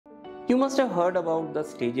You must have heard about the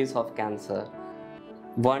stages of cancer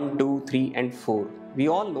 1, 2, 3 and 4. We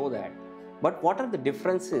all know that. But what are the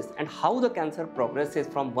differences and how the cancer progresses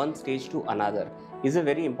from one stage to another is a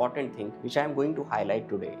very important thing which I am going to highlight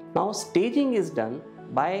today. Now, staging is done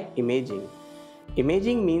by imaging.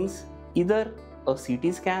 Imaging means either a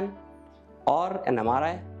CT scan or an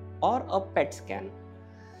MRI or a PET scan.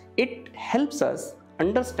 It helps us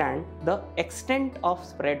understand the extent of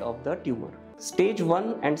spread of the tumor. Stage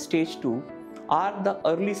 1 and stage 2 are the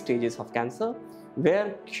early stages of cancer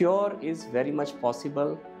where cure is very much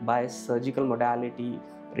possible by surgical modality,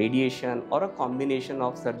 radiation or a combination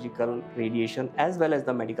of surgical, radiation as well as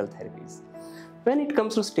the medical therapies. When it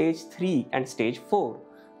comes to stage 3 and stage 4,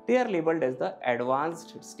 they are labeled as the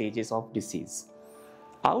advanced stages of disease.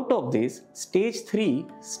 Out of this, stage 3,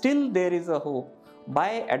 still there is a hope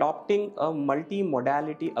by adopting a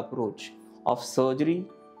multi-modality approach of surgery,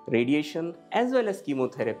 radiation as well as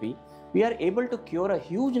chemotherapy. We are able to cure a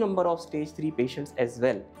huge number of stage 3 patients as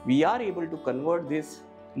well. We are able to convert this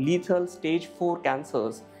lethal stage 4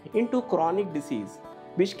 cancers into chronic disease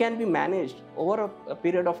which can be managed over a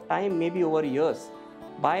period of time, maybe over years,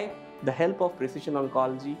 by the help of precision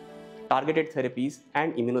oncology, targeted therapies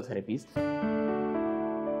and immunotherapies.